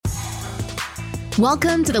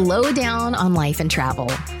Welcome to the Lowdown on Life and Travel,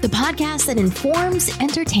 the podcast that informs,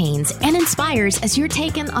 entertains, and inspires as you're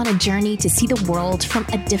taken on a journey to see the world from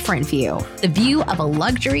a different view, the view of a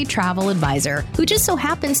luxury travel advisor who just so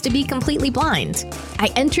happens to be completely blind.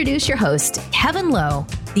 I introduce your host, Kevin Lowe,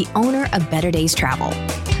 the owner of Better Days Travel.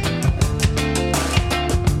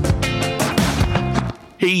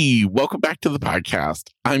 Hey, welcome back to the podcast.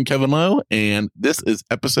 I'm Kevin Lowe, and this is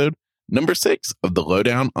episode number 6 of the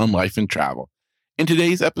Lowdown on Life and Travel. In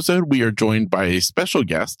today's episode, we are joined by a special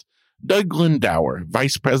guest, Doug Lindauer,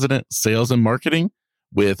 Vice President, Sales and Marketing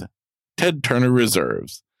with Ted Turner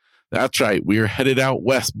Reserves. That's right, we are headed out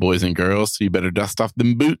west, boys and girls, so you better dust off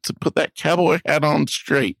them boots and put that cowboy hat on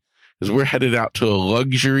straight, because we're headed out to a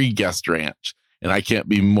luxury guest ranch, and I can't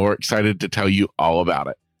be more excited to tell you all about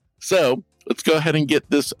it. So, let's go ahead and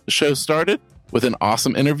get this show started with an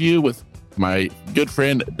awesome interview with my good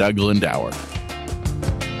friend, Doug Lindauer.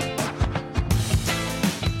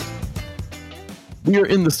 We are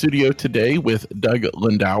in the studio today with Doug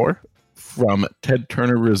Lindauer from Ted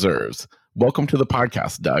Turner Reserves. Welcome to the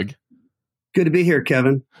podcast, Doug. Good to be here,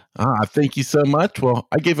 Kevin. Thank you so much. Well,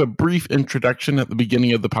 I gave a brief introduction at the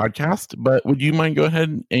beginning of the podcast, but would you mind go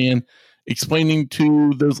ahead and explaining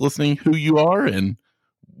to those listening who you are and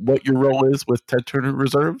what your role is with Ted Turner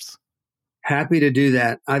Reserves? Happy to do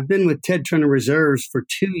that. I've been with Ted Turner Reserves for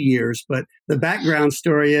 2 years, but the background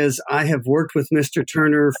story is I have worked with Mr.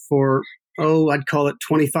 Turner for I'd call it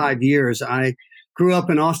 25 years. I grew up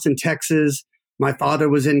in Austin, Texas. My father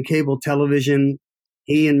was in cable television.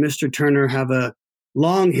 He and Mr. Turner have a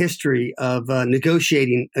long history of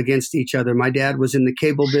negotiating against each other. My dad was in the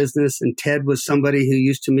cable business, and Ted was somebody who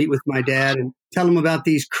used to meet with my dad and tell him about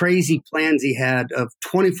these crazy plans he had of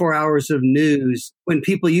 24 hours of news when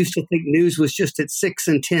people used to think news was just at 6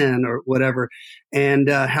 and 10 or whatever, and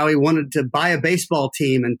how he wanted to buy a baseball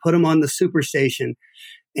team and put them on the superstation.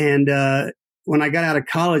 And when I got out of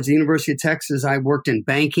college, the University of Texas, I worked in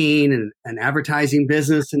banking and an advertising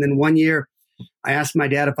business. And then one year, I asked my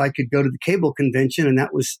dad if I could go to the cable convention, and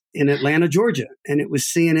that was in Atlanta, Georgia. And it was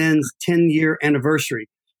CNN's 10-year anniversary,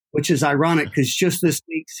 which is ironic because just this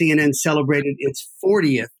week, CNN celebrated its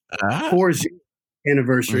 40th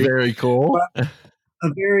anniversary. Very cool. But a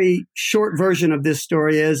very short version of this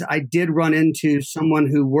story is I did run into someone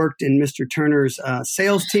who worked in Mr. Turner's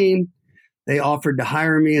sales team. They offered to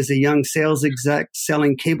hire me as a young sales exec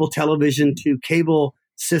selling cable television to cable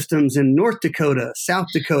systems in North Dakota, South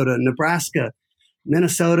Dakota, Nebraska,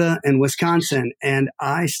 Minnesota, and Wisconsin. And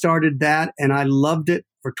I started that, and I loved it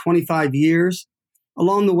for 25 years.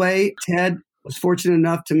 Along the way, Ted was fortunate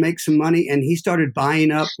enough to make some money, and he started buying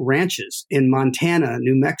up ranches in Montana,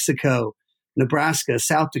 New Mexico, Nebraska,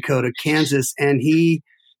 South Dakota, Kansas, and he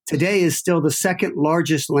today is still the second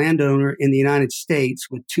largest landowner in the United States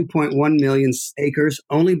with 2.1 million acres,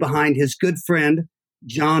 only behind his good friend,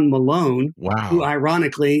 John Malone, who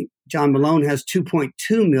ironically, John Malone has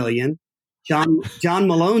 2.2 million. John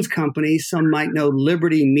Malone's company, some might know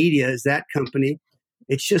Liberty Media is that company.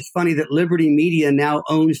 It's just funny that Liberty Media now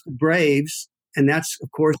owns the Braves. And that's, of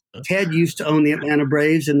course, Ted used to own the Atlanta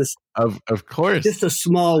Braves. And of course, just a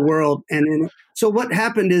small world. And so what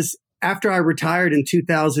happened is, after I retired in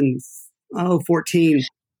 2014,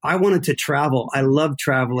 I wanted to travel. I love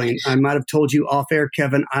traveling. I might have told you off air,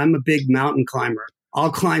 Kevin, I'm a big mountain climber.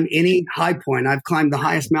 I'll climb any high point. I've climbed the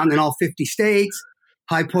highest mountain in all 50 states,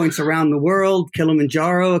 high points around the world,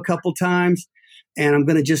 Kilimanjaro a couple times, and I'm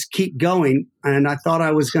going to just keep going. And I thought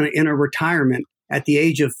I was going to enter retirement at the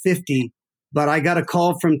age of 50, but I got a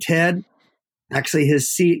call from Ted, actually his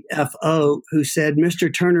CFO, who said, Mr.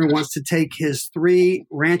 Turner wants to take his 3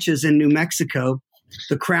 ranches in New Mexico,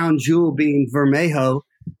 the crown jewel being Vermejo,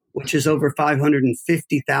 which is over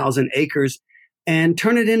 550,000 acres, and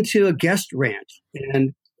turn it into a guest ranch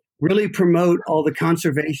and really promote all the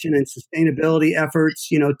conservation and sustainability efforts.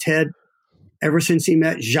 You know, Ted, ever since he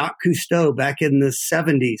met Jacques Cousteau back in the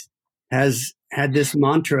 70s, has had this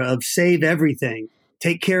mantra of save everything,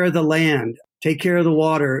 take care of the land, take care of the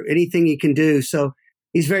water, anything he can do. So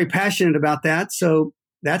he's very passionate about that. So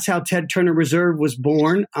that's how Ted Turner Reserve was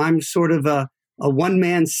born. I'm sort of a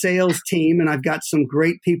one-man sales team, and I've got some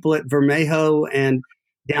great people at Vermejo and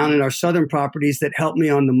down in our southern properties that help me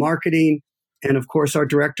on the marketing. And of course, our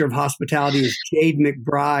director of hospitality is Jade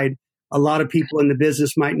McBride. A lot of people in the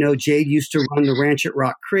business might know Jade used to run the ranch at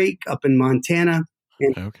Rock Creek up in Montana.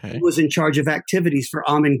 And he was in charge of activities for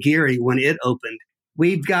Amangiri when it opened.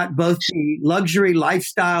 We've got both the luxury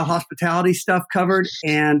lifestyle hospitality stuff covered.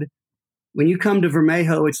 And when you come to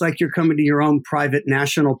Vermejo, it's like you're coming to your own private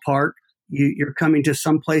national park. You're coming to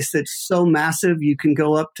some place that's so massive, you can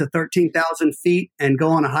go up to 13,000 feet and go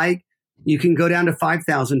on a hike. You can go down to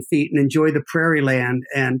 5,000 feet and enjoy the prairie land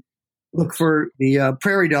and look for the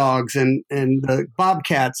prairie dogs and the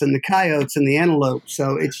bobcats and the coyotes and the antelope.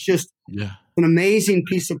 So it's just an amazing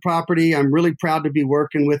piece of property. I'm really proud to be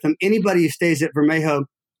working with them. Anybody who stays at Vermejo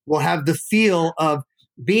will have the feel of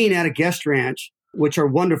being at a guest ranch, which are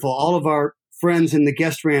wonderful. All of our friends in the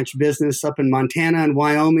guest ranch business up in Montana and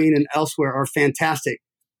Wyoming and elsewhere are fantastic.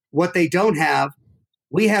 What they don't have,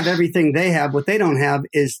 we have everything they have. What they don't have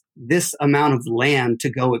is this amount of land to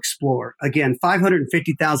go explore. Again,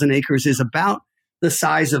 550,000 acres is about the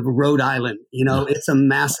size of Rhode Island. It's a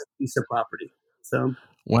massive piece of property. So,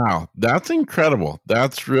 wow, that's incredible.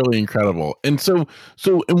 That's really incredible. And so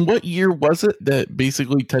in what year was it that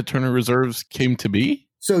basically Ted Turner Reserves came to be?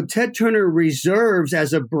 So Ted Turner Reserves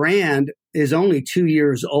as a brand is only 2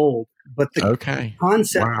 years old. But the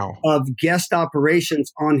concept of guest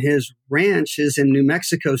operations on his ranches in New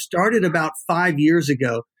Mexico started about 5 years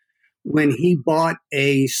ago when he bought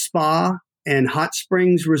a spa and hot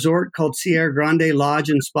springs resort called Sierra Grande Lodge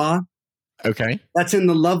and Spa. Okay. That's in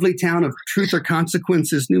the lovely town of Truth or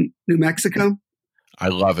Consequences, New Mexico. I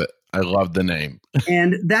love it. I love the name.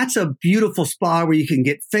 And that's a beautiful spa where you can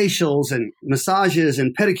get facials and massages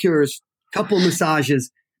and pedicures, couple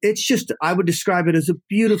massages. It's just, I would describe it as a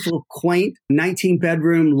beautiful, quaint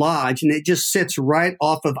 19-bedroom lodge, and it just sits right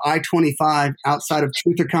off of I-25 outside of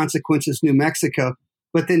Truth or Consequences, New Mexico.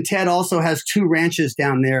 But then Ted also has 2 ranches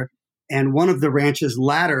down there, and one of the ranches,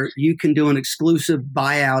 Ladder, you can do an exclusive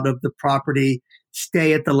buyout of the property,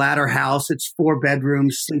 stay at the Ladder house. It's 4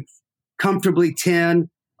 bedrooms, sleep comfortably 10,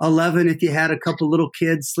 11 if you had a couple little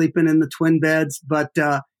kids sleeping in the twin beds. But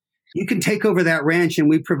you can take over that ranch, and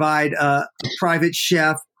we provide a private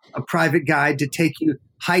chef, a private guide to take you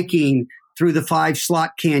hiking through the 5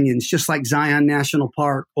 slot canyons, just like Zion National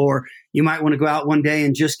Park. Or you might want to go out one day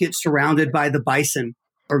and just get surrounded by the bison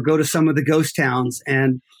or go to some of the ghost towns.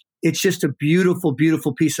 And it's just a beautiful,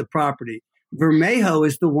 beautiful piece of property. Vermejo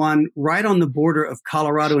is the one right on the border of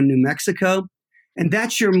Colorado and New Mexico. And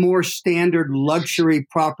that's your more standard luxury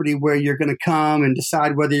property where you're going to come and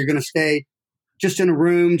decide whether you're going to stay just in a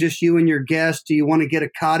room, just you and your guest. Do you want to get a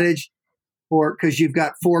cottage? Or because you've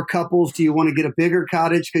got 4 couples, do you want to get a bigger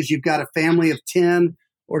cottage because you've got a family of 10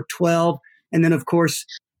 or 12? And then, of course,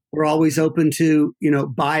 we're always open to,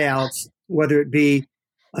 buyouts, whether it be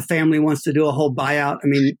a family wants to do a whole buyout. I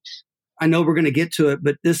mean, I know we're going to get to it,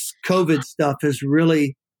 but this COVID stuff is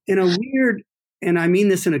really, in a weird, and I mean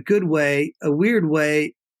this in a good way, a weird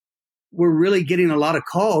way, we're really getting a lot of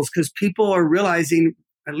calls because people are realizing,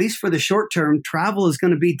 at least for the short term, travel is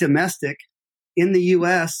going to be domestic in the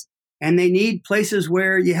U.S., and they need places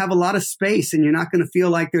where you have a lot of space and you're not going to feel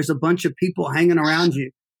like there's a bunch of people hanging around you.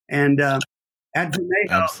 And at Vermejo,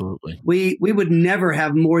 absolutely, we would never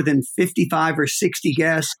have more than 55 or 60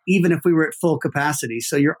 guests, even if we were at full capacity.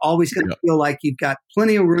 So you're always going to feel like you've got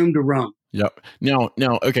plenty of room to roam. Yep. Now,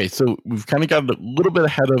 okay, so we've kind of got a little bit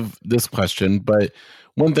ahead of this question, but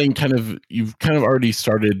one thing you've kind of already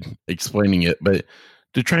started explaining it, but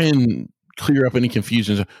to try and clear up any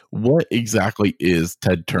confusions, what exactly is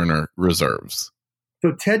Ted Turner Reserves?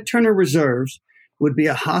 So Ted Turner Reserves would be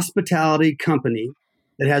a hospitality company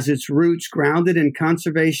that has its roots grounded in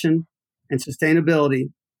conservation and sustainability.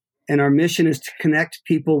 And our mission is to connect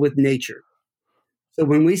people with nature. So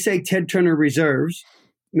when we say Ted Turner Reserves,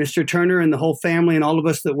 Mr. Turner and the whole family and all of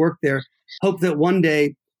us that work there hope that one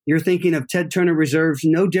day you're thinking of Ted Turner Reserves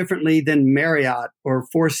no differently than Marriott or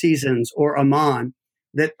Four Seasons or Aman,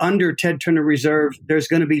 that under Ted Turner Reserve, there's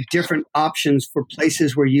going to be different options for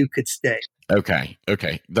places where you could stay. Okay.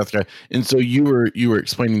 That's good. And so you were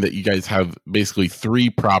explaining that you guys have basically 3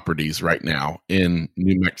 properties right now in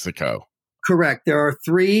New Mexico. Correct. There are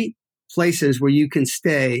 3 places where you can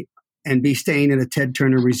stay and be staying in a Ted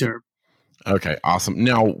Turner Reserve. Okay, awesome.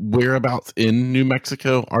 Now, whereabouts in New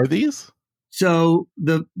Mexico are these? So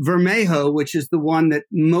the Vermejo, which is the one that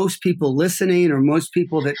most people listening or most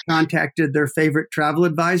people that contacted their favorite travel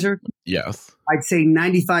advisor, yes, I'd say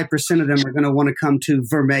 95% of them are going to want to come to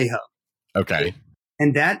Vermejo. Okay.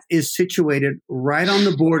 And that is situated right on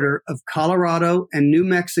the border of Colorado and New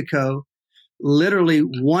Mexico, literally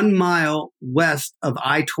 1 mile west of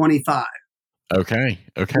I-25. Okay.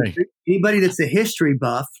 Anybody that's a history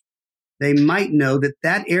buff, they might know that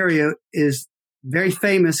that area is very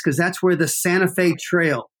famous because that's where the Santa Fe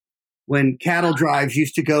Trail, when cattle drives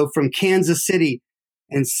used to go from Kansas City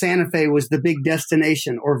and Santa Fe was the big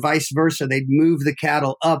destination, or vice versa. They'd move the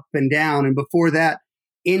cattle up and down. And before that,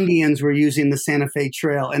 Indians were using the Santa Fe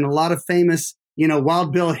Trail. And a lot of famous,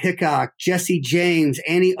 Wild Bill Hickok, Jesse James,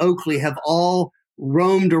 Annie Oakley have all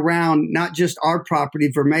roamed around not just our property,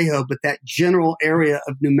 Vermejo, but that general area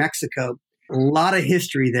of New Mexico. A lot of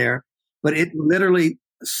history there, but it literally,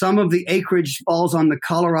 some of the acreage falls on the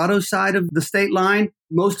Colorado side of the state line.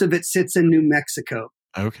 Most of it sits in New Mexico.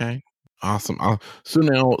 Okay. Awesome.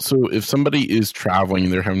 So if somebody is traveling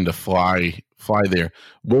and they're having to fly there,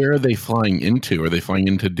 where are they flying into? Are they flying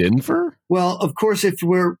into Denver? Well, of course, if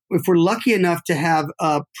we're lucky enough to have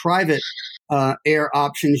private air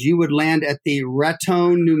options, you would land at the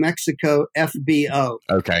Raton, New Mexico FBO.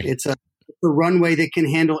 Okay. It's a runway that can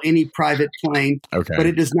handle any private plane, but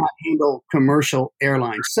it does not handle commercial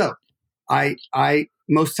airlines. So I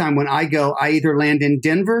most time when I go, I either land in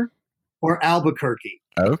Denver or Albuquerque.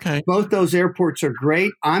 Okay. Both those airports are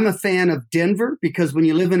great. I'm a fan of Denver because when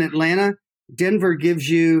you live in Atlanta, Denver gives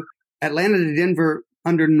you Atlanta to Denver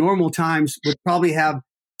under normal times would probably have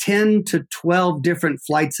 10 to 12 different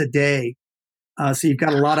flights a day. So you've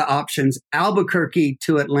got a lot of options. Albuquerque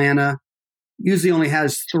to Atlanta usually only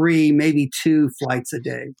has 3, maybe 2 flights a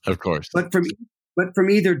day. Of course. But from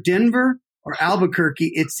either Denver or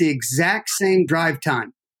Albuquerque, it's the exact same drive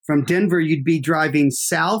time. From Denver, you'd be driving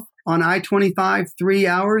south on I-25, 3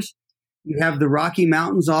 hours. You have the Rocky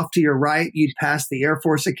Mountains off to your right. You'd pass the Air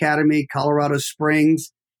Force Academy, Colorado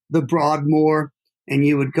Springs, the Broadmoor, and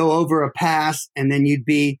you would go over a pass, and then you'd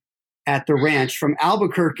be at the ranch. From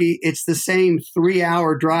Albuquerque, it's the same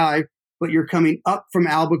 3-hour drive, but you're coming up from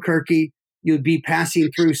Albuquerque. You'd be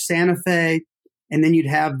passing through Santa Fe, and then you'd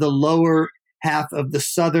have the lower half of the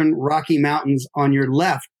southern Rocky Mountains on your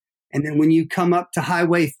left. And then when you come up to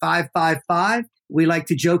Highway 555, we like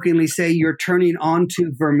to jokingly say you're turning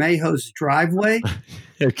onto Vermejo's driveway.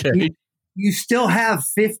 Okay. You still have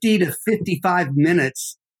 50 to 55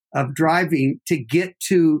 minutes of driving to get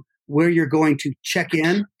to where you're going to check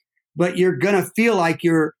in, but you're going to feel like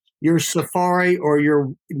your safari or your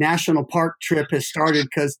national park trip has started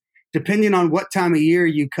because depending on what time of year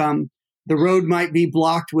you come, the road might be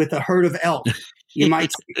blocked with a herd of elk. You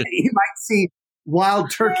might see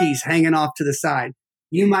wild turkeys hanging off to the side.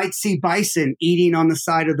 You might see bison eating on the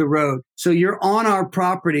side of the road. So you're on our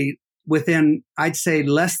property within, I'd say,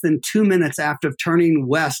 less than 2 minutes after turning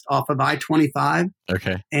west off of I-25.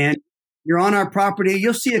 Okay. And you're on our property.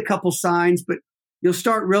 You'll see a couple signs, but you'll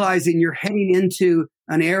start realizing you're heading into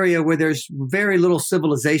an area where there's very little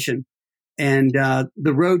civilization. And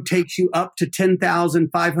the road takes you up to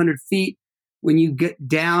 10,500 feet. When you get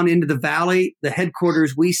down into the valley, the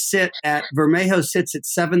headquarters, Vermejo sits at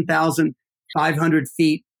 7,500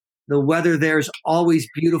 feet. The weather there is always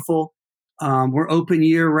beautiful. We're open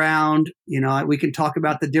year round. We can talk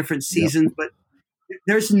about the different seasons, but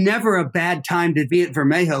there's never a bad time to be at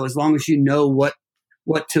Vermejo as long as you know what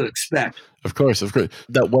to expect. Of course.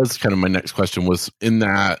 That was kind of my next question was in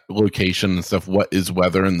that location and stuff. What is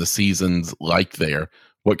weather and the seasons like there?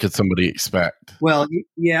 What could somebody expect? Well,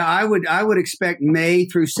 yeah, I would expect May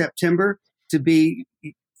through September to be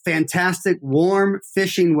fantastic, warm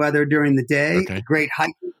fishing weather during the day. Okay. Great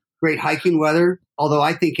hiking weather. Although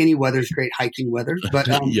I think any weather is great hiking weather, but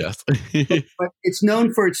yes, but it's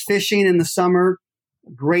known for its fishing in the summer.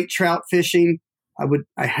 Great trout fishing.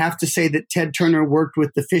 I have to say that Ted Turner worked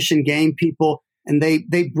with the Fish and Game people, and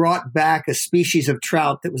they brought back a species of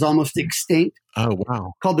trout that was almost extinct. Oh,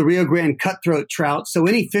 wow. Called the Rio Grande cutthroat trout. So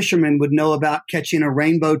any fisherman would know about catching a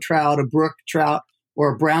rainbow trout, a brook trout,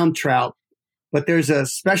 or a brown trout. But there's a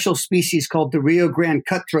special species called the Rio Grande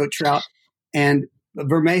cutthroat trout. And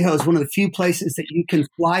Vermejo is one of the few places that you can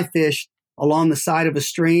fly fish along the side of a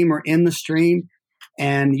stream or in the stream.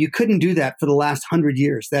 And you couldn't do that for the last 100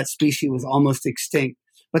 years. That species was almost extinct.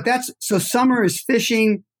 But so summer is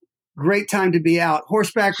fishing, great time to be out.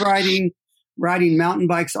 Horseback riding mountain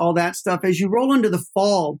bikes, all that stuff. As you roll into the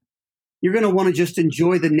fall, you're going to want to just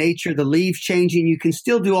enjoy the nature, the leaves changing. You can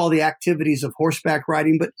still do all the activities of horseback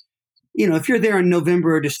riding, but if you're there in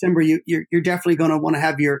November or December, you're definitely going to want to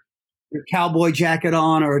have your cowboy jacket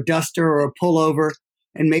on or a duster or a pullover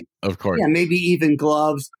and maybe even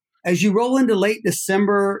gloves. As you roll into late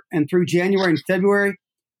December and through January and February,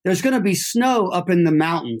 there's going to be snow up in the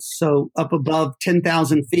mountains. So up above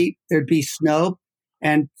 10,000 feet, there'd be snow.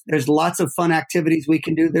 And there's lots of fun activities we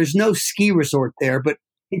can do. There's no ski resort there, but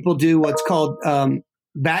people do what's called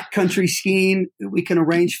backcountry skiing. We can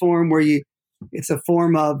arrange for them where it's a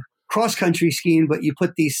form of cross-country skiing, but you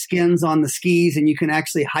put these skins on the skis and you can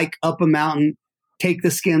actually hike up a mountain, take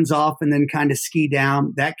the skins off, and then kind of ski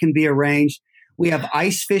down. That can be arranged. We have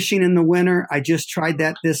ice fishing in the winter. I just tried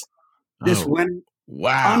that this winter.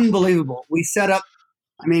 Wow. Unbelievable. We set up,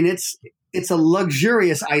 it's a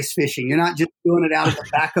luxurious ice fishing. You're not just doing it out of the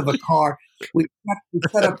back of a car. We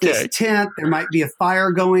set up this tent. There might be a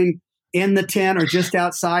fire going in the tent or just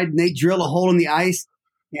outside, and they drill a hole in the ice,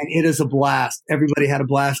 and it is a blast. Everybody had a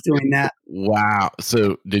blast doing that. Wow.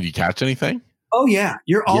 So did you catch anything? Oh, yeah.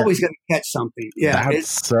 You're always going to catch something. Yeah.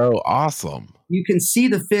 That's so awesome. You can see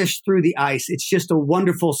the fish through the ice. It's just a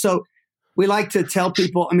wonderful. So we like to tell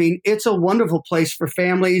people, I mean, it's a wonderful place for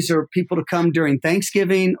families or people to come during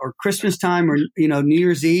Thanksgiving or Christmas time or, New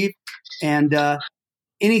Year's Eve. And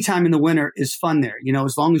anytime in the winter is fun there,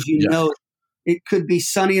 as long as you know it could be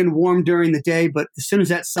sunny and warm during the day. But as soon as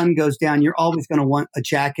that sun goes down, you're always going to want a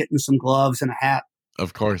jacket and some gloves and a hat.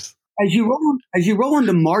 Of course. As you roll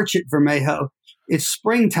into March at Vermejo, it's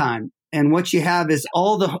springtime. And what you have is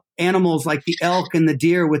all the animals like the elk and the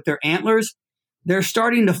deer with their antlers, they're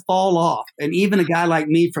starting to fall off. And even a guy like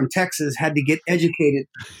me from Texas had to get educated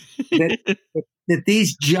that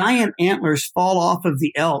these giant antlers fall off of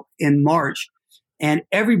the elk in March. And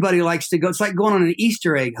everybody likes to go. It's like going on an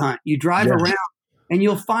Easter egg hunt. You drive around and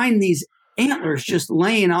you'll find these antlers just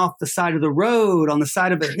laying off the side of the road, on the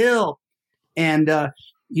side of a hill. And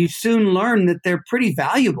you soon learn that they're pretty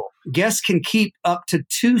valuable. Guests can keep up to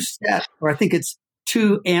 2 sets, or I think it's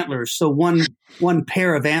 2 antlers. So one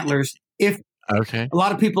pair of antlers. A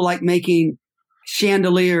lot of people like making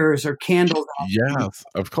chandeliers or candles. Yes,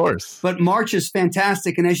 of course. But March is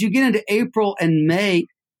fantastic. And as you get into April and May,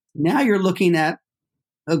 now you're looking at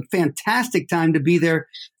a fantastic time to be there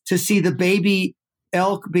to see the baby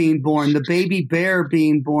elk being born, the baby bear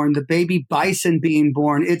being born, the baby bison being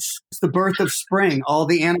born. It's the birth of spring. All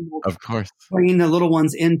the animals, of course, bringing the little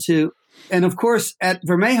ones into. And of course, at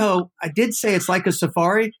Vermejo, I did say it's like a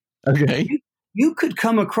safari. Okay. You could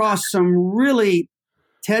come across some really,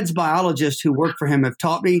 Ted's biologists who work for him have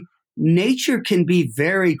taught me, nature can be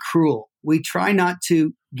very cruel. We try not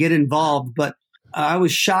to get involved, but I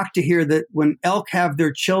was shocked to hear that when elk have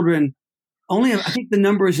their children, I think the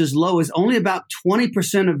number is as low as only about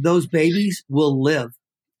 20% of those babies will live.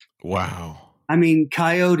 Wow. I mean,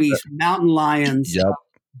 coyotes, mountain lions,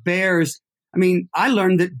 bears. I mean, I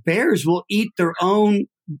learned that bears will eat their own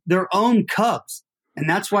cubs. And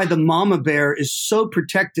that's why the mama bear is so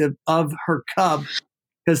protective of her cub,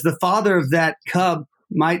 because the father of that cub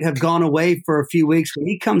might have gone away for a few weeks. When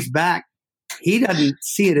he comes back, he doesn't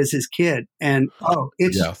see it as his kid. And,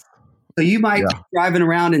 so you might be driving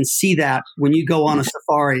around and see that when you go on a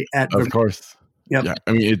safari at Of course. Yep. Yeah.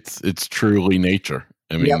 I mean, it's truly nature.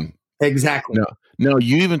 I mean, exactly. No,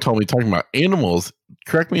 you even told me, talking about animals,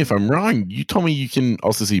 correct me if I'm wrong, you told me you can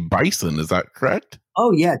also see bison. Is that correct?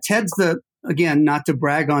 Oh, yeah. Ted's again, not to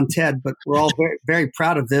brag on Ted, but we're all very, very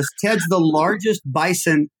proud of this. Ted's the largest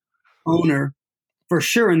bison owner for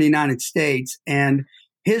sure in the United States. And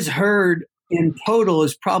his herd in total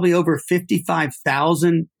is probably over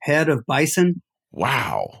 55,000 head of bison.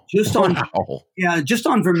 Wow. Just on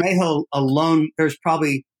Vermejo alone, there's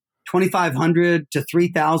probably 2,500 to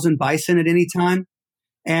 3,000 bison at any time.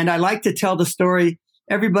 And I like to tell the story.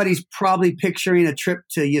 Everybody's probably picturing a trip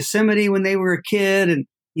to Yosemite when they were a kid, and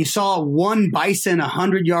you saw one bison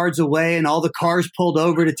 100 yards away and all the cars pulled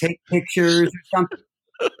over to take pictures or something.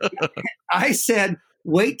 I said,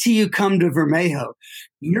 wait till you come to Vermejo.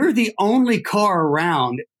 You're the only car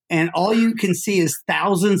around, and all you can see is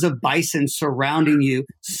thousands of bison surrounding you,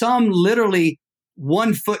 some literally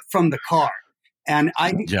 1 foot from the car. And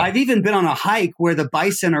I've even been on a hike where the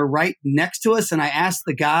bison are right next to us, and I asked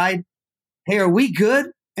the guide, hey, are we good?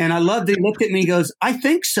 And I love that he looked at me and goes, I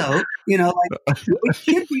think so. We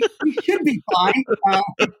should be fine.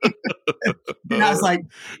 And I was like,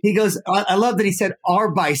 he goes, I love that he said our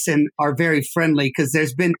bison are very friendly, because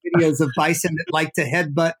there's been videos of bison that like to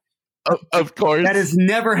headbutt. Of course. That has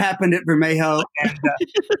never happened at Vermejo, and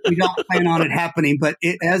we don't plan on it happening. But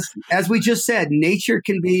as we just said, nature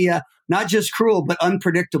can be not just cruel, but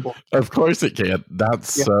unpredictable. Of course it can.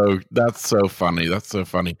 That's so funny. That's so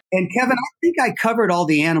funny. And Kevin, I think I covered all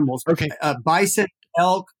the animals. Okay. Bison,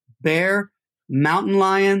 elk, bear, mountain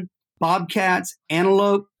lion, bobcats,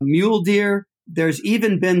 antelope, mule deer. There's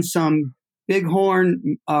even been some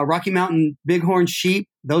bighorn, Rocky Mountain bighorn sheep.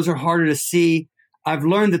 Those are harder to see. I've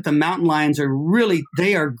learned that the mountain lions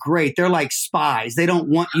they are great. They're like spies. They don't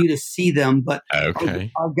want you to see them, but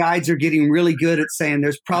our guides are getting really good at saying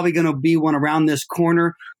there's probably going to be one around this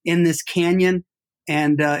corner in this canyon.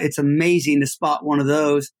 And it's amazing to spot one of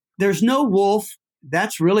those. There's no wolf.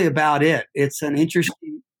 That's really about it. It's an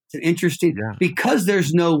interesting, because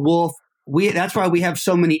there's no wolf. That's why we have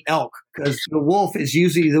so many elk, because the wolf is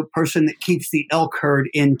usually the person that keeps the elk herd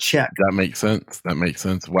in check. That makes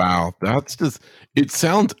sense. Wow. It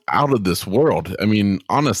sounds out of this world. I mean,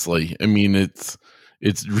 honestly,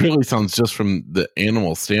 it really sounds, just from the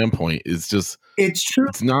animal standpoint, it's just It's true.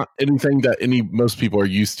 It's not anything that most people are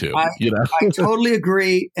used to, I totally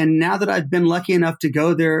agree. And now that I've been lucky enough to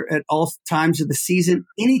go there at all times of the season,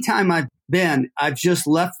 anytime I've been, I've just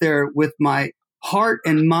left there with my heart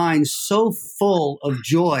and mind so full of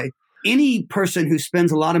joy. Any person who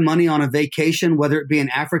spends a lot of money on a vacation, whether it be an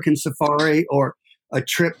African safari or a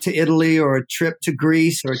trip to Italy or a trip to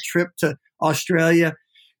Greece or a trip to Australia,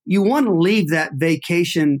 you want to leave that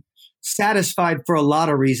vacation satisfied for a lot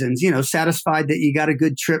of reasons, satisfied that you got a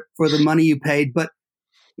good trip for the money you paid. But,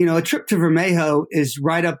 a trip to Vermejo is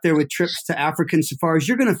right up there with trips to African safaris.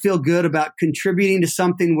 You're going to feel good about contributing to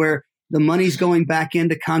something where the money's going back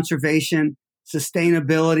into conservation,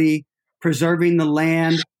 sustainability, preserving the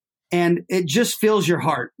land. And it just fills your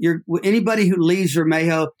heart. Anybody who leaves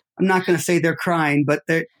Vermejo, I'm not going to say they're crying, but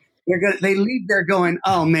they leave there going,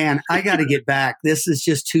 oh man, I got to get back. This is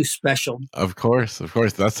just too special. Of course.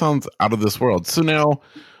 That sounds out of this world. So now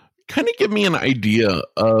kind of give me an idea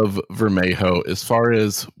of Vermejo as far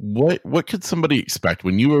as what could somebody expect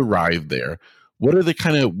when you arrive there? What are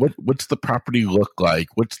the what's the property look like?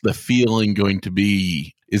 What's the feeling going to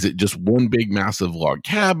be? Is it just one big massive log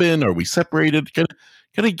cabin? Are we separated?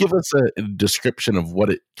 Kind of give us a description of what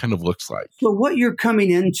it kind of looks like. So what you're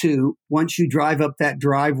coming into once you drive up that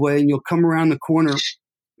driveway and you'll come around the corner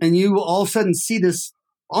and you will all of a sudden see this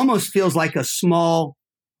almost feels like a small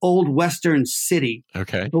old Western city.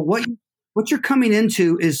 Okay. But what you're coming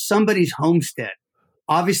into is somebody's homestead.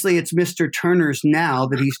 Obviously, it's Mr. Turner's now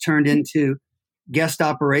that he's turned into guest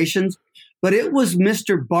operations. But it was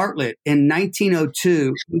Mr. Bartlett in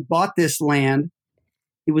 1902 who bought this land.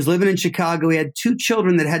 He was living in Chicago. He had 2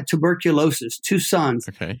 children that had tuberculosis, 2 sons.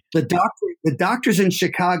 Okay. The doctors in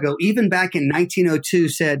Chicago, even back in 1902,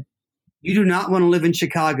 said, you do not want to live in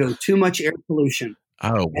Chicago. Too much air pollution.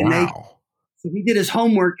 Oh, wow. So he did his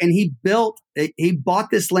homework and he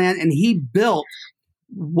bought this land and he built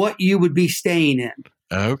what you would be staying in.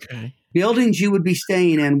 Okay. Buildings you would be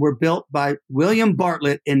staying in were built by William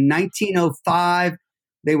Bartlett in 1905.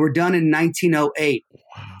 They were done in 1908.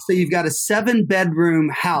 Wow. So you've got a 7-bedroom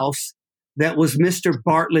house that was Mr.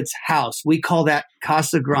 Bartlett's house. We call that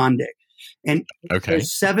Casa Grande. And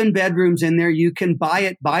there's 7 bedrooms in there. You can buy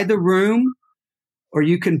it by the room or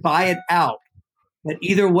you can buy it out. But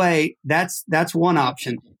either way, that's one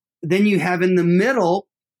option. Then you have in the middle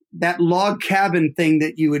that log cabin thing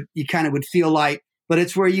that you kind of would feel like, but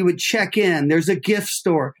it's where you would check in. There's a gift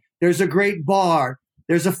store. There's a great bar.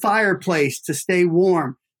 There's a fireplace to stay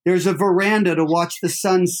warm. There's a veranda to watch the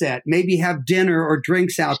sunset, maybe have dinner or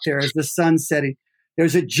drinks out there as the sun's setting.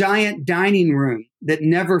 There's a giant dining room that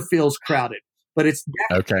never feels crowded, but it's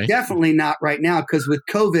definitely not right now because with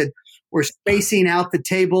COVID, we're spacing out the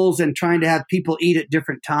tables and trying to have people eat at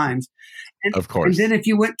different times. And, of course. And then if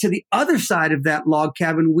you went to the other side of that log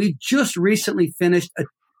cabin, we just recently finished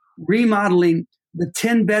remodeling the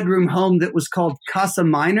 10-bedroom home that was called Casa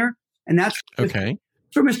Minor. And that's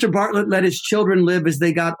where Mr. Bartlett let his children live as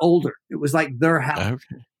they got older. It was like their house.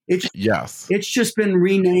 Okay. It's just been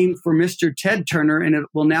renamed for Mr. Ted Turner, and it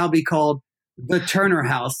will now be called the Turner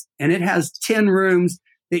House. And it has 10 rooms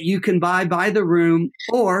that you can buy by the room,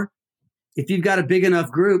 or if you've got a big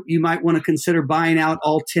enough group, you might want to consider buying out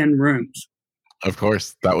all 10 rooms. Of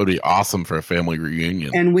course, that would be awesome for a family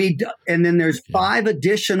reunion. And then there's 5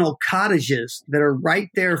 additional cottages that are right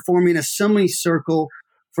there forming a semicircle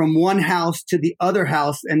from one house to the other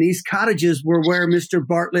house. And these cottages were where Mr.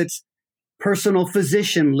 Bartlett's personal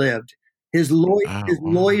physician lived. His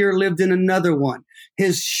lawyer lived in another one.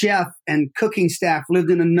 His chef and cooking staff lived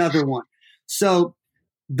in another one. So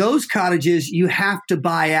those cottages you have to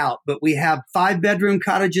buy out, but we have 5-bedroom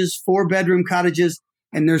cottages, 4-bedroom cottages,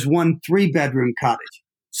 and there's 1 3-bedroom cottage.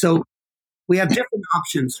 So we have different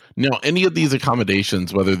options. Now, any of these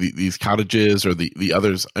accommodations, whether these cottages or the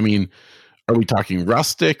others, I mean, are we talking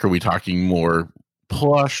rustic? Are we talking more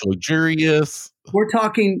plush, luxurious? We're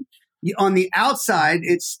talking on the outside,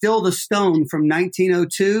 it's still the stone from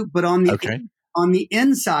 1902, but on the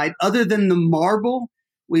inside, other than the marble,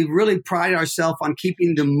 we really pride ourselves on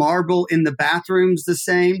keeping the marble in the bathrooms the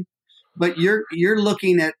same. But you're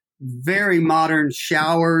looking at very modern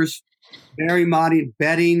showers, very modern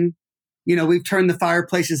bedding. We've turned the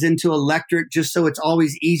fireplaces into electric just so it's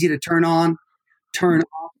always easy to turn on, turn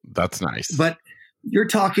off. That's nice. But you're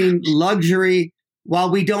talking luxury.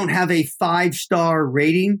 While we don't have a 5-star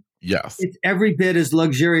rating, yes, it's every bit as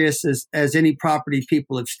luxurious as any property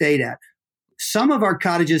people have stayed at. Some of our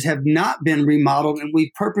cottages have not been remodeled, and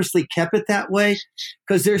we purposely kept it that way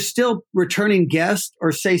because there's still returning guests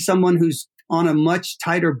or say someone who's on a much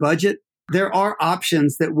tighter budget. There are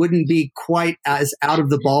options that wouldn't be quite as out of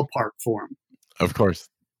the ballpark for them. Of course.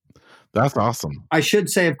 That's awesome. I should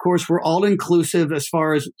say, of course, we're all inclusive as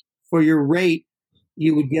far as for your rate.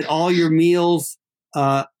 You would get all your meals,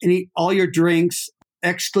 all your drinks,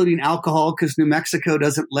 excluding alcohol, because New Mexico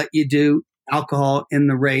doesn't let you do alcohol in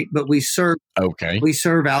the rate, but we serve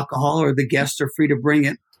alcohol, or the guests are free to bring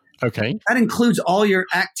it. Okay. That includes all your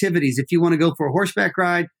activities. If you want to go for a horseback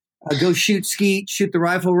ride, go shoot skeet, shoot the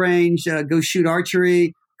rifle range, go shoot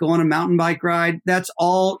archery, go on a mountain bike ride. That's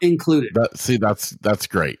all included. That's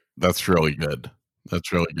great. That's really good.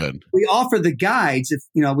 That's really good. We offer the guides. If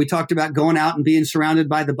we talked about going out and being surrounded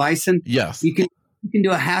by the bison. Yes. You can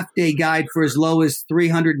do a half-day guide for as low as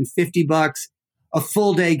 $350, a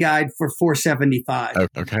full-day guide for $475.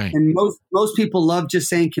 Okay. And most people love just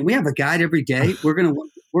saying, "Can we have a guide every day? We're gonna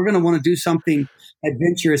want to do something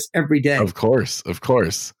adventurous every day." Of course.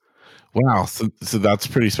 Wow. So that's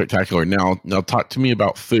pretty spectacular. Now talk to me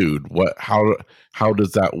about food. How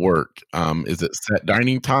does that work? Is it set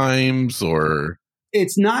dining times, or?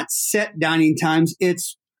 It's not set dining times.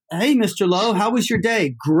 It's, "Hey, Mr. Lowe, how was your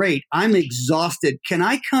day?" "Great. I'm exhausted. Can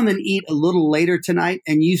I come and eat a little later tonight?"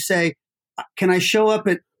 And you say, "Can I show up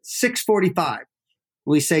at 6:45?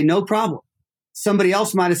 We say, "No problem." Somebody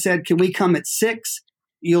else might have said, "Can we come at 6?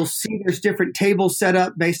 You'll see there's different tables set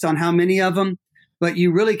up based on how many of them, but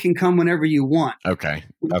you really can come whenever you want. Okay.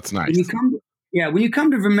 That's nice. When you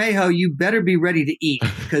come to Vermejo, you better be ready to eat,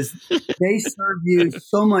 because they serve you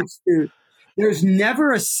so much food. There's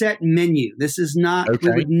never a set menu. This is not,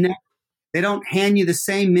 okay. They don't hand you the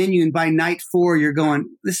same menu, and by night 4, you're going,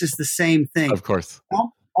 this is the same thing. Of course.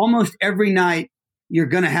 Almost every night, you're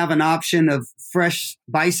going to have an option of fresh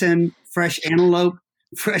bison, fresh antelope,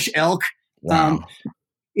 fresh elk. Wow.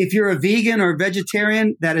 If you're a vegan or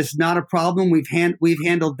vegetarian, that is not a problem. We've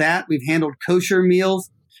handled that. We've handled kosher meals,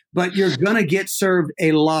 but you're going to get served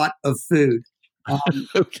a lot of food.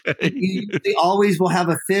 Okay. You always will have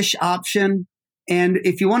a fish option. And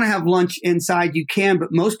if you want to have lunch inside, you can, but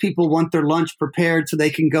most people want their lunch prepared so they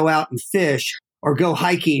can go out and fish or go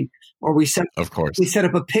hiking, or we set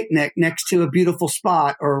up a picnic next to a beautiful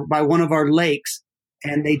spot or by one of our lakes,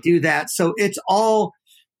 and they do that. So it's all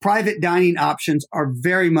private dining options are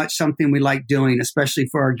very much something we like doing, especially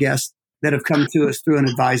for our guests that have come to us through an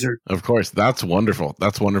advisor. Of course. That's wonderful.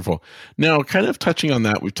 Now, kind of touching on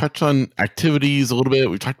that, we've touched on activities a little bit.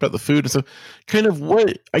 We've talked about the food and stuff. Kind of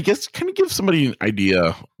give somebody an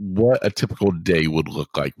idea what a typical day would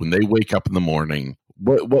look like when they wake up in the morning.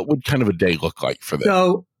 What would kind of a day look like for them?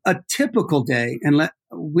 So a typical day, and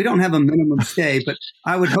we don't have a minimum stay, but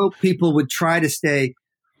I would hope people would try to stay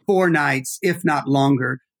 4 nights, if not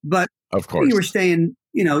longer. But of course, you were staying,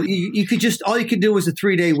 you could all you could do was a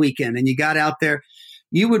 3-day weekend, and you got out there.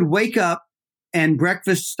 You would wake up, and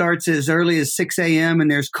breakfast starts as early as 6 a.m. and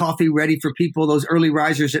there's coffee ready for people. Those early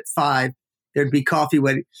risers at 5, there'd be coffee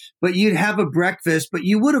waiting. But you'd have a breakfast, but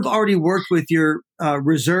you would have already worked with your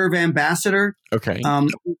reserve ambassador. Okay.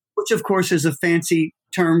 Which of course is a fancy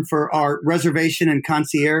term for our reservation and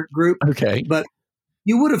concierge group. Okay. But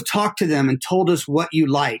you would have talked to them and told us what you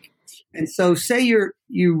like. And so say you're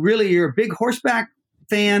a big horseback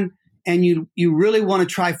fan and you really want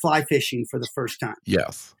to try fly fishing for the first time.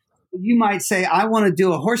 Yes. You might say, I want to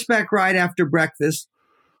do a horseback ride after breakfast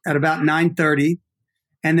at about 9:30.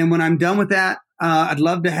 And then when I'm done with that, I'd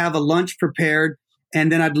love to have a lunch prepared.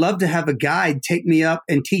 And then I'd love to have a guide take me up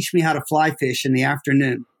and teach me how to fly fish in the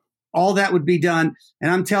afternoon. All that would be done.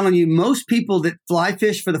 And I'm telling you, most people that fly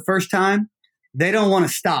fish for the first time, they don't want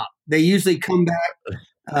to stop. They usually come back.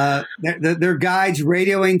 Their guides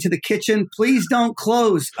radioing to the kitchen, please don't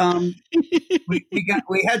close.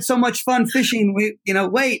 We had so much fun fishing.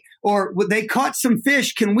 Wait, or they caught some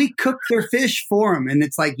fish. Can we cook their fish for them? And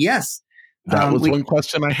it's like, yes. That was one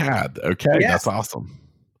question I had. Okay. Yeah. That's awesome.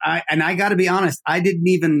 I got to be honest, I didn't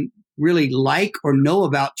even really like or know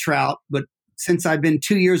about trout, but since I've been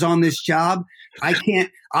 2 years on this job,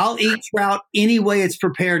 I'll eat trout any way it's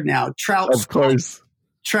prepared now. Trout, of course.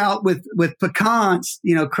 Trout with pecans,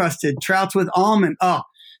 crusted, trouts with almond. Oh,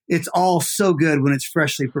 it's all so good when it's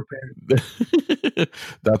freshly prepared.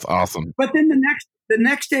 That's awesome. But then the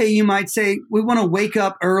next day you might say, we want to wake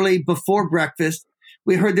up early before breakfast.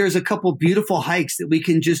 We heard there's a couple beautiful hikes that we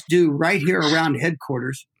can just do right here around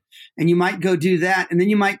headquarters. And you might go do that. And then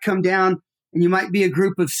you might come down and you might be a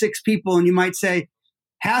group of 6 people and you might say,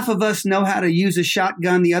 half of us know how to use a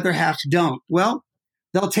shotgun, the other half don't. Well,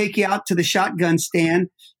 they'll take you out to the shotgun stand,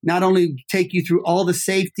 not only take you through all the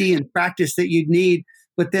safety and practice that you'd need,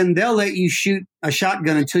 but then they'll let you shoot a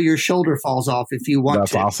shotgun until your shoulder falls off if you want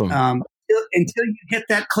to. That's awesome. Until you hit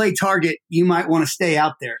that clay target, you might want to stay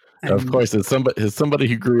out there. Of course, as somebody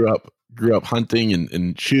who grew up grew up hunting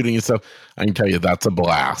and shooting and stuff, I can tell you that's a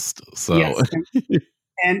blast. So, yes.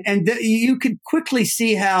 and you could quickly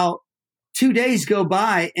see how 2 days go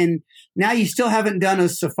by, and now you still haven't done a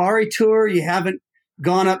safari tour. You haven't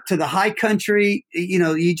gone up to the high country.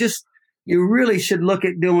 You really should look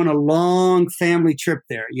at doing a long family trip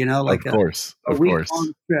there, like of course. a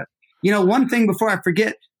week-long trip. One thing before I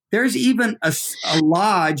forget, there's even a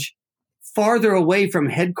lodge farther away from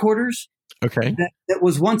headquarters. Okay. That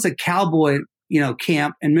was once a cowboy,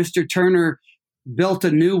 camp, and Mr. Turner built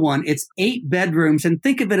a new one. It's 8 bedrooms, and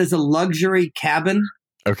think of it as a luxury cabin.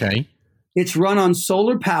 Okay. It's run on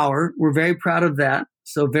solar power. We're very proud of that.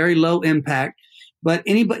 So very low impact. But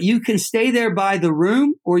you can stay there by the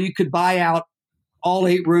room, or you could buy out all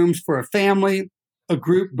 8 rooms for a family, a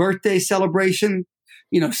group birthday celebration,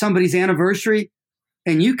 somebody's anniversary.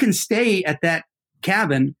 And you can stay at that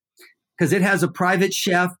cabin because it has a private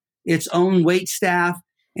chef, its own wait staff,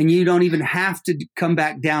 and you don't even have to come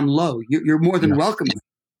back down low. You're more than welcome.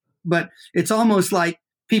 But it's almost like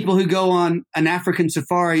people who go on an African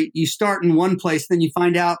safari, you start in one place, then you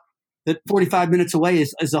find out that 45 minutes away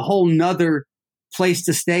is a whole nother place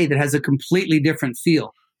to stay that has a completely different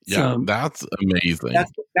feel. Yeah, so that's amazing.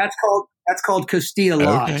 That's called Costilla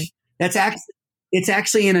Lodge. Okay. It's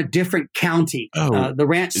actually in a different county. Oh, the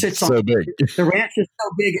ranch sits on so big. The ranch is so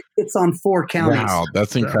big it sits on 4 counties. Wow,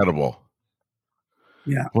 that's incredible.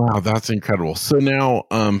 Yeah. Wow, that's incredible. So now,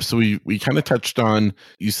 so we kind of touched on.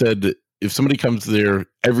 You said that if somebody comes there,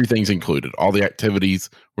 everything's included. All the activities.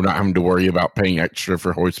 We're not having to worry about paying extra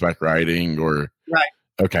for horseback riding or right.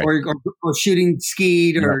 Okay. Or shooting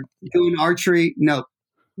skeet or doing archery. Nope.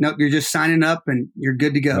 You're just signing up and you're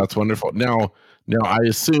good to go. That's wonderful. Now I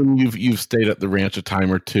assume you've stayed at the ranch a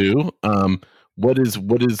time or two. What is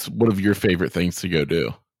one of your favorite things to go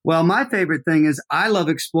do? Well, my favorite thing is I love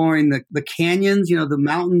exploring the canyons, the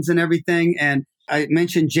mountains and everything. And I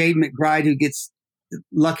mentioned Jade McBride, who gets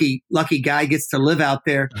lucky guy gets to live out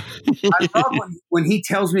there. I love when he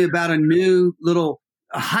tells me about a new little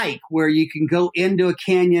hike where you can go into a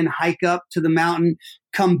canyon, hike up to the mountain,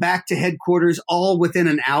 come back to headquarters all within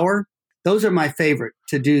an hour. Those are my favorite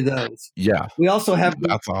to do those. Yeah. We also have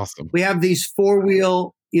that's awesome. We have these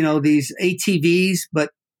 4-wheel, these ATVs, but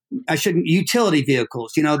utility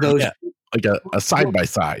vehicles, those like a side by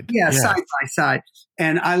side. Yeah, side by side.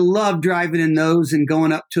 And I love driving in those and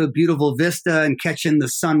going up to a beautiful vista and catching the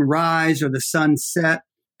sunrise or the sunset.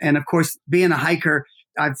 And of course, being a hiker,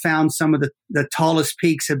 I've found some of the tallest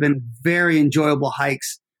peaks have been very enjoyable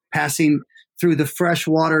hikes, passing through the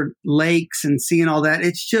freshwater lakes and seeing all that.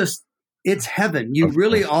 It's heaven. You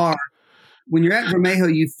really are. When you're at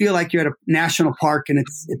Vermejo, you feel like you're at a national park and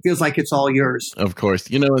it feels like it's all yours. Of course.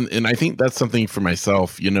 And I think that's something for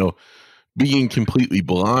myself, being completely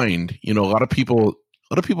blind. A lot of people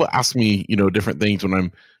ask me, different things when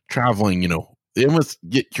I'm traveling, they almost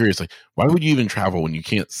get curious, like, why would you even travel when you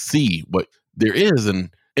can't see what there is?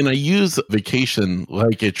 And I use vacation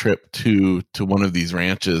like a trip to one of these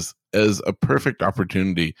ranches as a perfect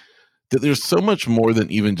opportunity that there's so much more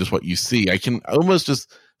than even just what you see. I can almost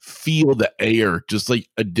just feel the air, just like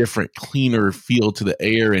a different, cleaner feel to the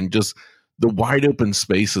air, and just the wide open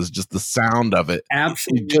spaces, just the sound of it.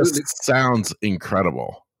 Absolutely. It just sounds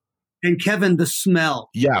incredible. And Kevin, the smell.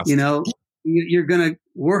 Yes.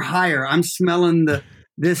 We're higher. I'm smelling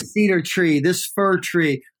this cedar tree, this fir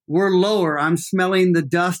tree. We're lower. I'm smelling the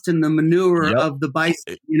dust and the manure of the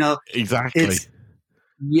bison. Exactly.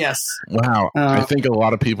 Yes. Wow. I think a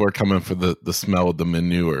lot of people are coming for the smell of the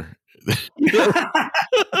manure.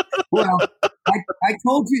 Well,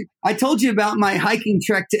 I told you about my hiking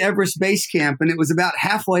trek to Everest Base Camp, and it was about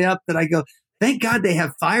halfway up that I go, thank God they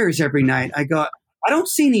have fires every night. I go, I don't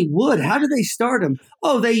see any wood. How do they start them?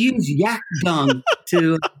 Oh, they use yak dung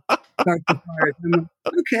to start the fires. I'm like,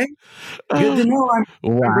 okay, good to know. I'm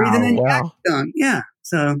breathing in yak dung. Yeah,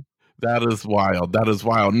 so. That is wild. That is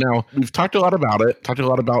wild. Now, we've talked a lot about it, talked a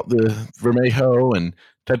lot about the Vermejo and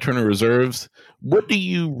Ted Turner Reserves. What do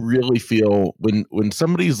you really feel when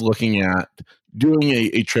somebody's looking at doing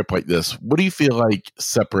a trip like this? What do you feel like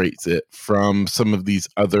separates it from some of these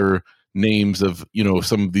other names of,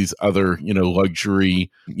 some of these other, luxury,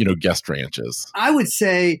 guest ranches? I would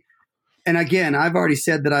say, and again, I've already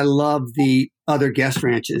said that I love the other guest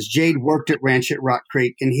ranches. Jade worked at Ranch at Rock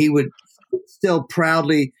Creek, and he would still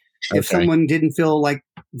proudly, if someone didn't feel like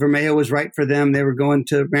Vermejo was right for them, they were going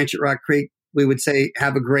to Ranch at Rock Creek, we would say,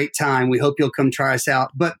 have a great time. We hope you'll come try us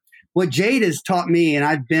out. But what Jade has taught me, and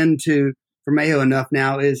I've been to Vermejo enough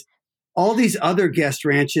now, is all these other guest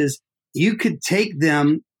ranches, you could take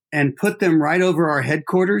them and put them right over our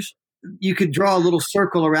headquarters, you could draw a little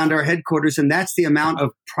circle around our headquarters, and that's the amount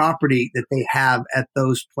of property that they have at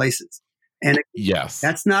those places. And yes,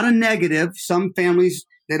 that's not a negative. Some families,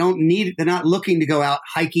 they don't need it. They're not looking to go out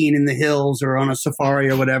hiking in the hills or on a safari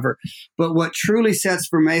or whatever. But what truly sets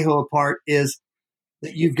Vermejo apart is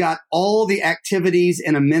that you've got all the activities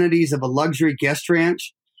and amenities of a luxury guest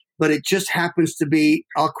ranch, but it just happens to be,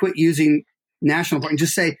 I'll quit using national park and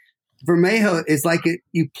just say Vermejo is like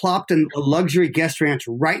you plopped a luxury guest ranch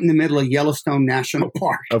right in the middle of Yellowstone National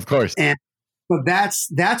Park. Of course. And but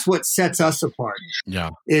that's what sets us apart. Yeah.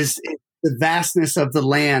 Is the vastness of the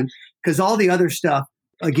land. Because all the other stuff,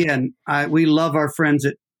 again, we love our friends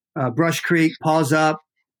at Brush Creek, Paws Up,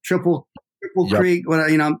 Triple Creek,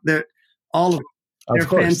 they're all they're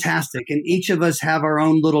fantastic. And each of us have our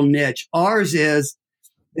own little niche. Ours is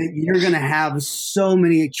that you're going to have so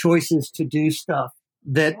many choices to do stuff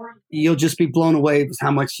that you'll just be blown away with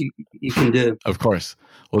how much you can do. Of course.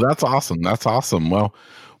 Well, that's awesome. That's awesome.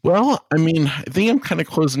 Well, I mean, I think I'm kind of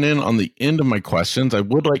closing in on the end of my questions. I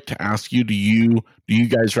would like to ask you, do you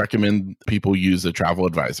guys recommend people use a travel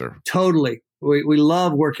advisor? Totally. We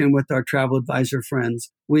love working with our travel advisor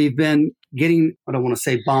friends. We've been getting, I don't want to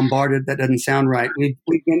say bombarded. That doesn't sound right. We've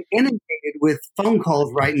been inundated with phone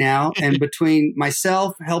calls right now. And between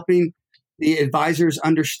myself helping the advisors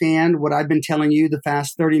understand what I've been telling you the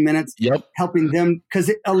past 30 minutes, helping them,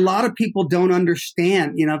 because a lot of people don't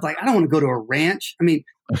understand, it's like, I don't want to go to a ranch. I mean,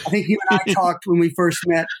 I think you and I talked when we first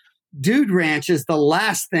met. Dude Ranch is the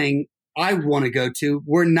last thing I want to go to.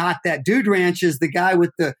 We're not that. Dude Ranch is the guy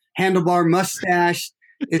with the handlebar mustache.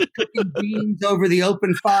 It's cooking beans over the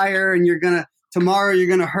open fire, and tomorrow you're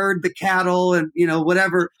gonna herd the cattle and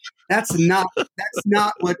whatever. That's not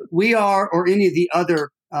what we are or any of the other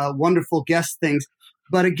wonderful guest things.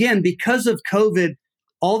 But again, because of COVID,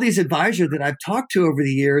 all these advisors that I've talked to over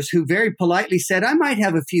the years who very politely said, I might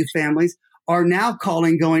have a few families, are now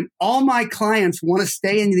calling going, all my clients want to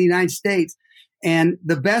stay in the United States. And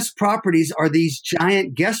the best properties are these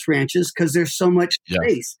giant guest ranches because there's so much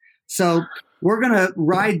space. So we're going to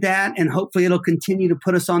ride that, and hopefully it'll continue to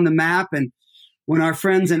put us on the map. And when our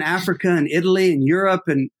friends in Africa and Italy and Europe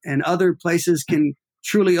and other places can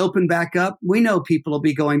truly open back up, we know people will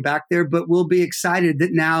be going back there, but we'll be excited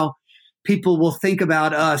that now people will think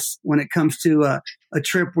about us when it comes to a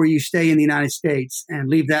trip where you stay in the United States and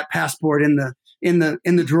leave that passport in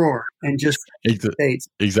the drawer and just States.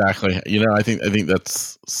 Exactly. I think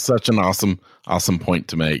that's such an awesome point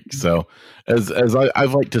to make. So as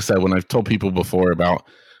I've liked to say, when I've told people before about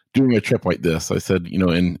doing a trip like this, I said,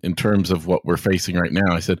 in terms of what we're facing right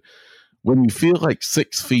now, I said, when you feel like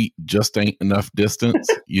 6 feet just ain't enough distance,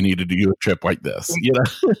 you need to do a trip like this.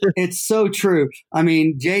 It's so true. I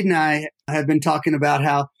mean, Jade and I have been talking about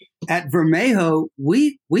how at Vermejo,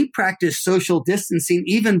 we practice social distancing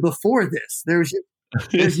even before this. There's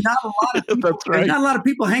not a lot of people, That's right. There's not a lot of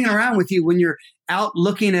people hanging around with you when you're out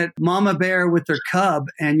looking at mama bear with their cub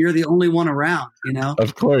and you're the only one around,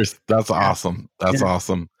 Of course. That's awesome. That's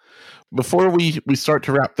awesome. Before we start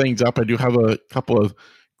to wrap things up, I do have a couple of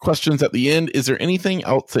questions at the end. Is there anything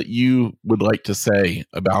else that you would like to say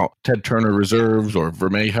about Ted Turner Reserves or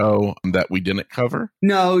Vermejo that we didn't cover?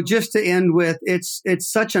 No, just to end with, it's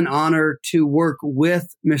such an honor to work with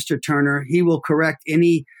Mr. Turner. He will correct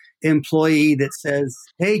any employee that says,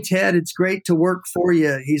 hey, Ted, it's great to work for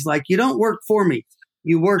you. He's like, you don't work for me.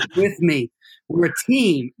 You work with me. We're a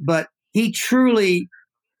team. But he truly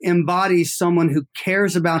embodies someone who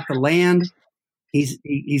cares about the land.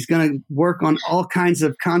 He's going to work on all kinds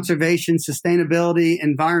of conservation, sustainability,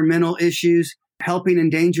 environmental issues, helping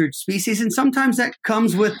endangered species. And sometimes that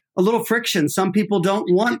comes with a little friction. Some people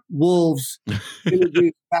don't want wolves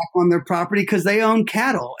introduced back on their property because they own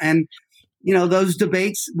cattle. And, those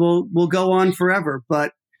debates will go on forever.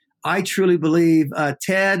 But I truly believe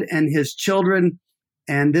Ted and his children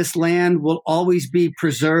and this land will always be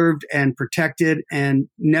preserved and protected and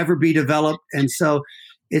never be developed. And so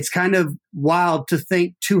it's kind of wild to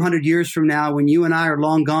think 200 years from now, when you and I are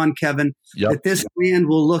long gone, Kevin, that this land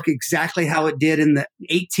will look exactly how it did in the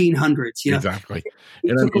 1800s. Exactly.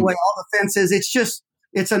 It took away all the fences.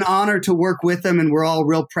 It's an honor to work with them, and we're all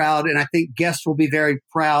real proud. And I think guests will be very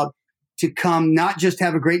proud to come, not just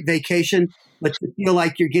have a great vacation, but to feel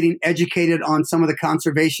like you're getting educated on some of the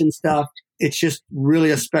conservation stuff. It's just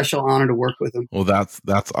really a special honor to work with them. Well, that's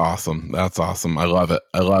awesome. That's awesome. I love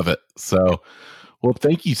it. So, well,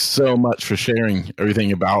 thank you so much for sharing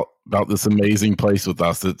everything about this amazing place with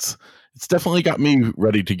us. It's definitely got me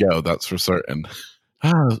ready to go. That's for certain.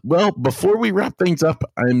 Well, before we wrap things up,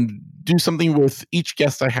 and do something with each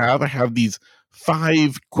guest I have these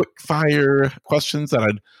 5 quick fire questions that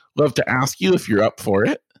I'd love to ask you if you're up for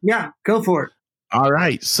it. Yeah, go for it. All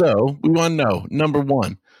right. So we want to know, number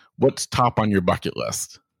one, what's top on your bucket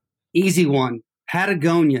list? Easy one.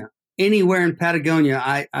 Patagonia. Anywhere in Patagonia.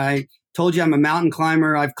 I told you I'm a mountain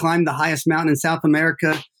climber. I've climbed the highest mountain in South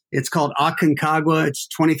America. It's called Aconcagua. It's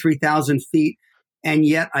 23,000 feet. And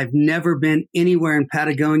yet I've never been anywhere in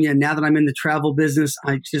Patagonia. Now that I'm in the travel business,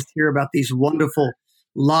 I just hear about these wonderful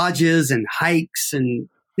lodges and hikes and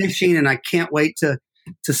fishing. And I can't wait to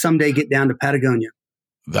someday get down to Patagonia.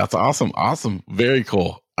 That's awesome. Awesome. Very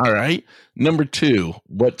cool. All right. Number two,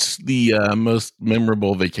 what's the most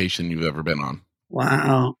memorable vacation you've ever been on?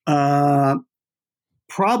 Wow.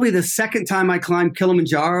 Probably the second time I climbed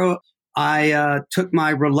Kilimanjaro. I took my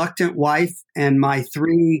reluctant wife and my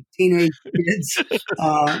 3 teenage kids.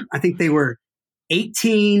 I think they were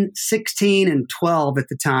 18, 16, and 12 at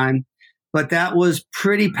the time. But that was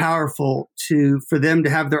pretty powerful for them to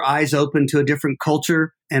have their eyes open to a different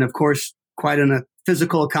culture. And of course, quite a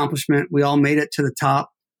physical accomplishment. We all made it to the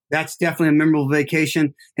top. That's definitely a memorable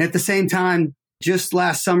vacation. And at the same time, just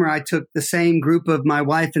last summer, I took the same group of my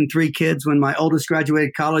wife and 3 kids when my oldest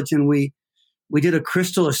graduated college, and we did a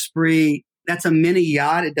Crystal Esprit. That's a mini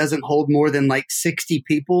yacht. It doesn't hold more than like 60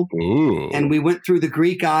 people. Ooh. And we went through the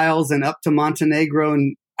Greek Isles and up to Montenegro.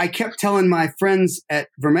 And I kept telling my friends at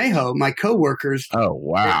Vermejo, my coworkers, oh,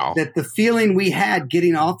 wow, that the feeling we had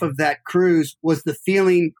getting off of that cruise was the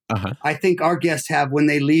feeling I think our guests have when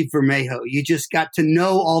they leave Vermejo. You just got to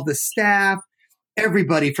know all the staff,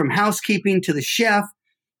 everybody from housekeeping to the chef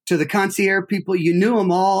to the concierge people. You knew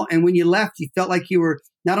them all. And when you left, you felt like you were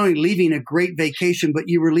not only leaving a great vacation, but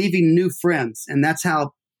you were leaving new friends. And that's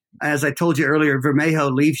how, as I told you earlier,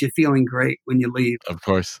 Vermejo leaves you feeling great when you leave. Of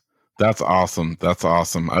course. That's awesome. That's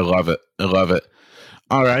awesome. I love it. I love it.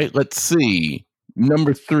 All right. Let's see.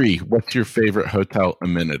 Number 3, what's your favorite hotel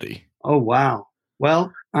amenity? Oh, wow.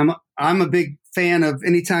 Well, I'm a big fan of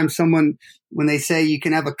anytime someone, when they say you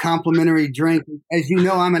can have a complimentary drink. As you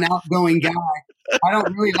know, I'm an outgoing guy. I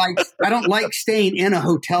don't like staying in a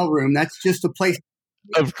hotel room. That's just a place.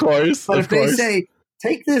 Of course. But if they say,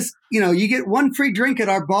 take this, you get 1 free drink at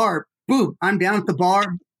our bar, boom, I'm down at the bar,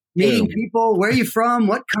 meeting people. Where are you from?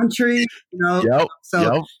 What country?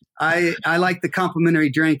 I like the complimentary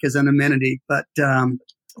drink as an amenity, but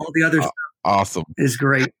all the other stuff awesome is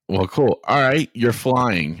great. Well, cool. All right. You're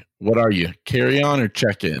flying. What are you? Carry on or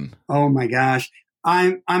check in? Oh my gosh.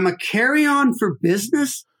 I'm a carry on for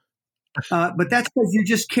business. But that's because you're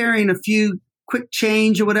just carrying a few quick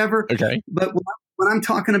change or whatever. Okay. But when I'm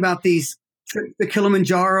talking about these trips to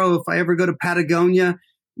Kilimanjaro, if I ever go to Patagonia,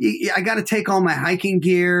 I got to take all my hiking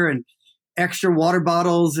gear and extra water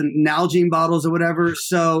bottles and Nalgene bottles or whatever.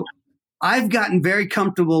 So I've gotten very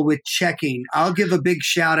comfortable with checking. I'll give a big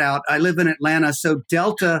shout out. I live in Atlanta, so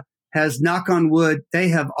Delta has, knock on wood, they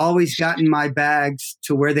have always gotten my bags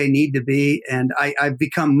to where they need to be. And I've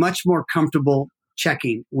become much more comfortable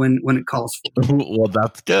checking when it calls for it. Well,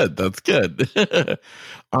 that's good. That's good.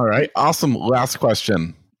 All right. Awesome. Last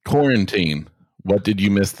question. Quarantine. What did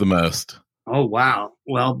you miss the most? Oh, wow.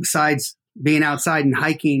 Well, besides being outside and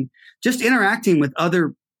hiking, just interacting with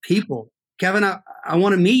other people. Kevin, I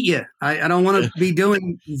want to meet you. I don't want to be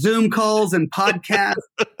doing Zoom calls and podcasts.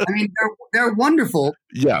 I mean, they're wonderful.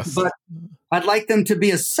 Yes. But I'd like them to be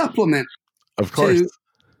a supplement to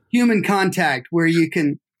human contact where you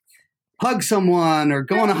can hug someone or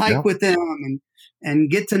go on a hike with them and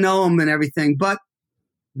get to know them and everything. But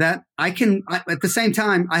that at the same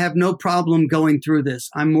time, I have no problem going through this.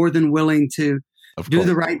 I'm more than willing to do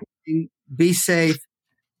the right thing, be safe.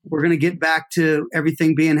 We're going to get back to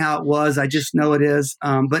everything being how it was. I just know it is.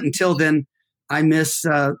 But until then, I miss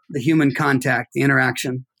the human contact, the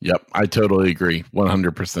interaction. Yep. I totally agree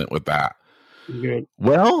 100% with that. Good.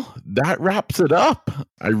 Well, that wraps it up.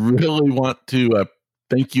 I really want to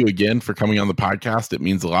thank you again for coming on the podcast. It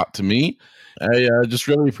means a lot to me. I just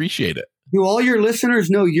really appreciate it. Do all your listeners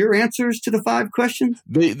know your answers to the 5 questions?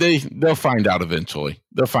 They'll find out eventually.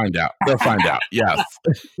 They'll find out. Yes.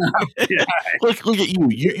 Look at you.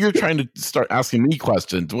 You're trying to start asking me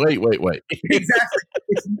questions. Wait. Exactly.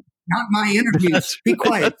 It's not my interviews. Be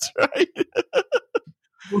quiet. That's right.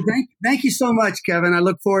 Well, thank you so much, Kevin. I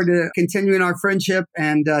look forward to continuing our friendship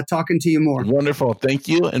and talking to you more. Wonderful. Thank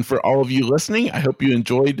you. And for all of you listening, I hope you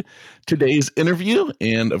enjoyed today's interview.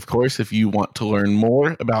 And of course, if you want to learn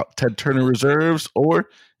more about Ted Turner Reserves, or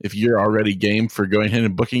if you're already game for going ahead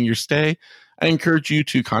and booking your stay, I encourage you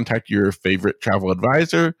to contact your favorite travel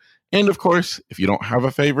advisor. And of course, if you don't have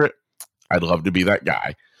a favorite, I'd love to be that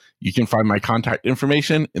guy. You can find my contact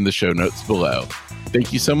information in the show notes below.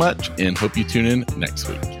 Thank you so much and hope you tune in next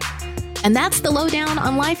week. And that's the lowdown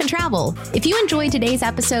on life and travel. If you enjoyed today's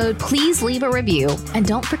episode, please leave a review and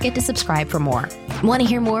don't forget to subscribe for more. Want to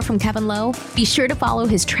hear more from Kevin Lowe? Be sure to follow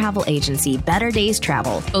his travel agency, Better Days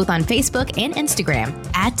Travel, both on Facebook and Instagram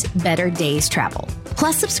at Better Days Travel.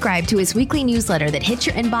 Plus, subscribe to his weekly newsletter that hits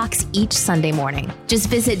your inbox each Sunday morning. Just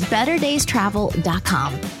visit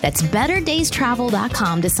betterdaystravel.com. That's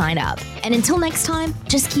betterdaystravel.com to sign up. And until next time,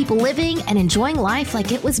 just keep living and enjoying life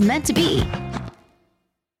like it was meant to be.